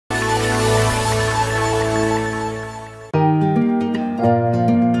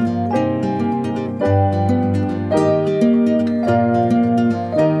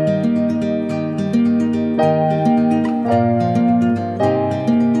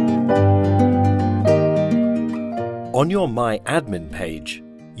On your My Admin page,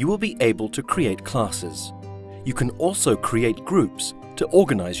 you will be able to create classes. You can also create groups to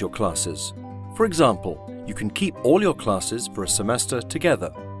organize your classes. For example, you can keep all your classes for a semester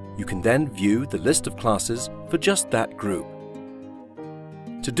together. You can then view the list of classes for just that group.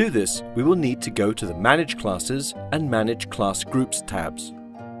 To do this, we will need to go to the Manage Classes and Manage Class Groups tabs.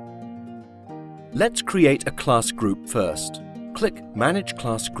 Let's create a class group first. Click Manage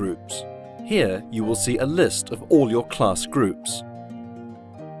Class Groups. Here you will see a list of all your class groups.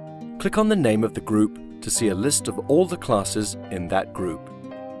 Click on the name of the group to see a list of all the classes in that group.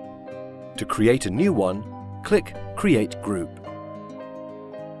 To create a new one, click Create Group.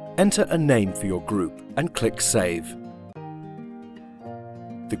 Enter a name for your group and click Save.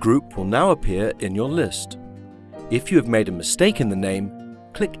 The group will now appear in your list. If you have made a mistake in the name,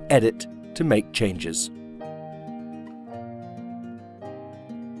 click Edit to make changes.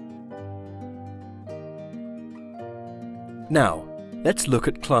 Now, let's look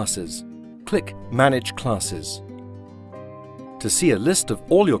at classes. Click Manage Classes. To see a list of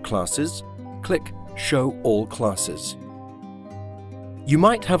all your classes, click Show All Classes. You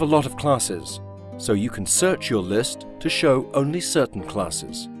might have a lot of classes, so you can search your list to show only certain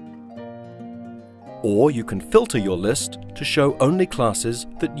classes. Or you can filter your list to show only classes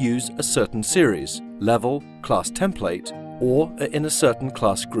that use a certain series, level, class template, or are in a certain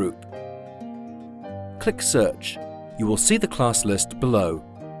class group. Click Search. You will see the class list below.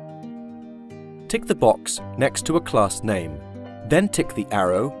 Tick the box next to a class name. Then tick the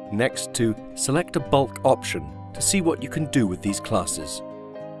arrow next to Select a Bulk option to see what you can do with these classes.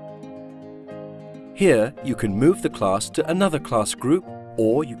 Here you can move the class to another class group,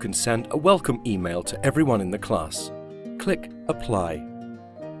 or you can send a welcome email to everyone in the class. Click Apply.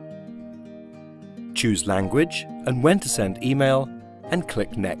 Choose Language and when to send email, and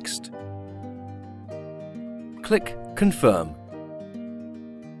click Next. Click Confirm.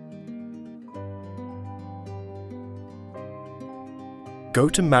 Go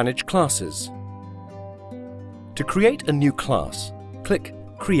to Manage Classes. To create a new class, click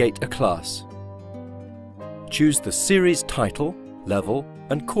Create a Class. Choose the series title, level,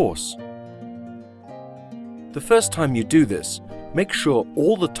 and course. The first time you do this, make sure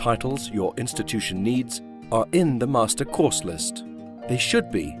all the titles your institution needs are in the master course list. They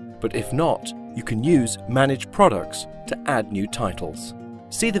should be, but if not, you can use Manage Products to add new titles.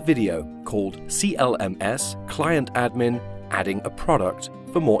 See the video called CLMS Client Admin Adding a Product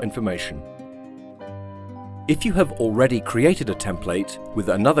for more information. If you have already created a template with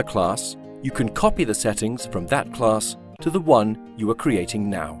another class, you can copy the settings from that class to the one you are creating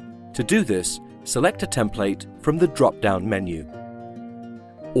now. To do this, select a template from the drop-down menu.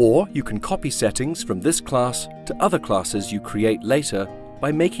 Or you can copy settings from this class to other classes you create later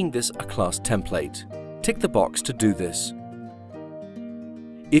by making this a class template. Tick the box to do this.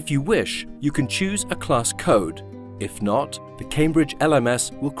 If you wish, you can choose a class code. If not, the Cambridge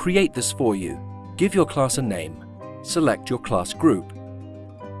LMS will create this for you. Give your class a name. Select your class group.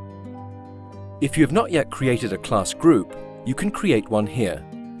 If you have not yet created a class group, you can create one here.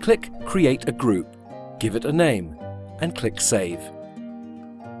 Click Create a Group, give it a name, and click Save.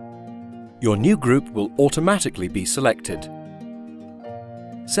 Your new group will automatically be selected.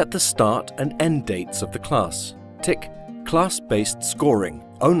 Set the start and end dates of the class. Tick Class-based scoring,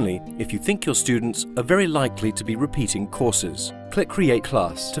 only if you think your students are very likely to be repeating courses. Click Create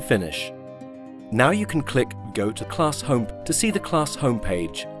Class to finish. Now you can click Go to Class Home to see the class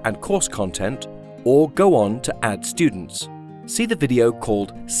homepage and course content, or go on to add students. See the video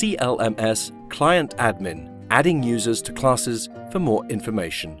called CLMS Client Admin, Adding Users to Classes for more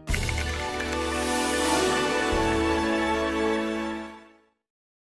information.